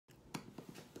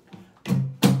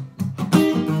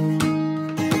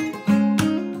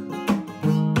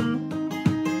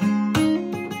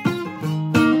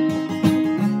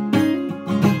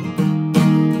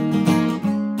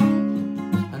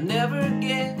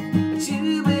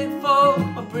too big for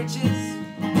my britches.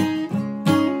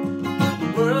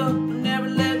 The world will never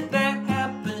let that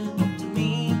happen to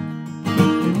me.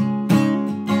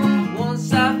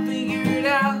 Once I figure it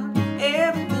out,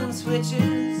 everything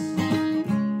switches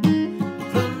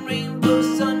from rainbow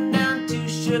sundown to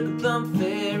sugar plum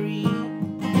fairy.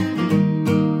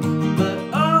 But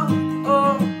oh,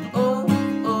 oh, oh,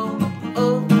 oh,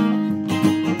 oh,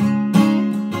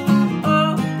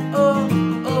 oh, oh,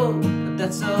 oh,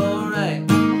 that's alright.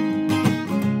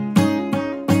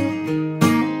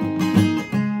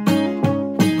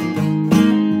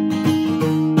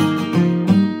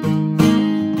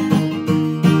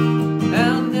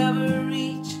 I'll never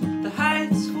reach the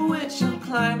heights for which I'm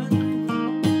climbing.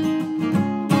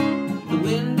 The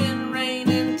wind and rain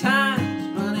and time's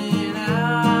running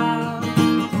out.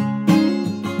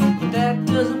 But that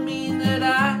doesn't mean that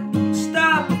I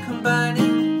stop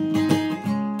combining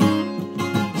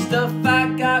stuff I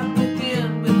got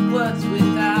within with what's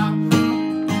without.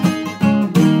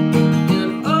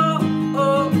 And oh,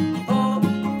 oh, oh,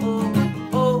 oh,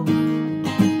 oh,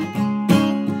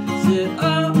 said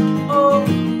oh, oh,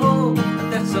 oh,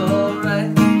 that's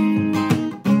alright.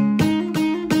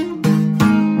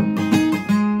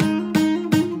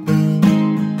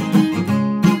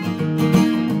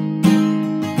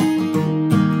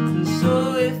 And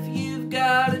so if you've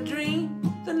got a dream,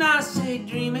 then I say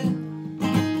dream it.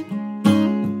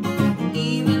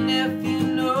 Even if you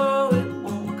know it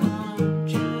won't come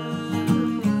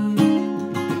true.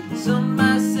 Some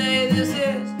might say this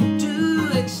is too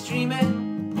extreme.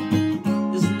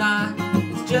 It's not,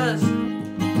 it's just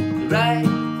the right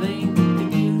thing to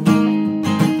do.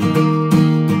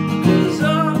 'Cause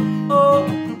oh, oh,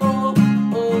 oh,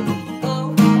 oh,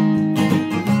 oh,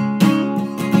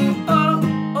 oh,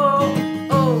 oh,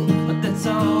 oh, but that's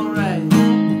alright.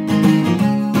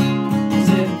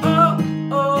 Said oh,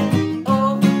 oh,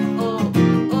 oh, oh,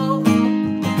 oh, oh,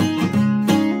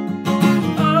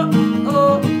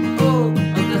 oh, oh,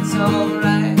 but that's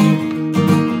alright.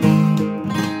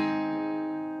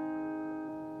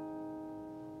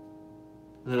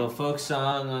 Little folk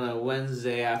song on a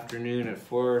Wednesday afternoon at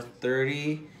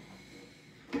 4:30.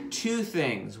 Two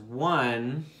things.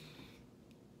 One,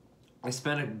 I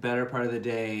spent a better part of the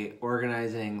day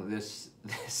organizing this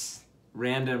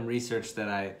random research that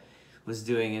I was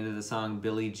doing into the song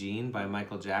Billie Jean by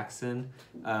Michael Jackson,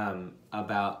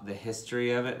 about the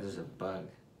history of it. There's a bug.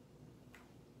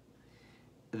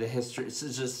 The history, it's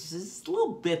just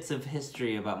little bits of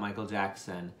history about Michael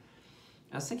Jackson.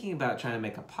 I was thinking about trying to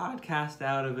make a podcast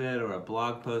out of it or a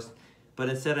blog post, but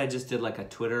instead I just did like a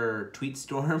Twitter tweet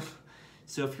storm.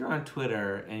 So if you're on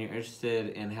Twitter and you're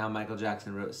interested in how Michael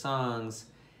Jackson wrote songs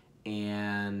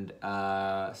and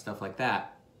stuff like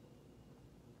that,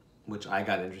 which I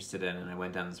got interested in and I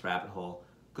went down this rabbit hole,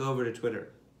 go over to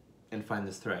Twitter and find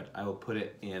this thread. I will put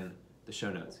it in the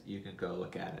show notes. You can go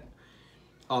look at it.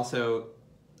 Also,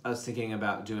 I was thinking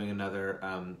about doing another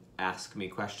Ask Me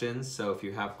questions. So if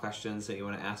you have questions that you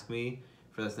want to ask me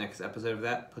for this next episode of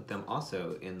that, put them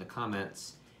also in the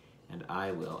comments and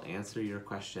I will answer your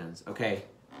questions. Okay,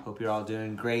 hope you're all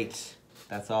doing great.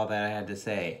 That's all that I had to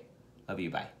say. Love you,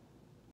 bye.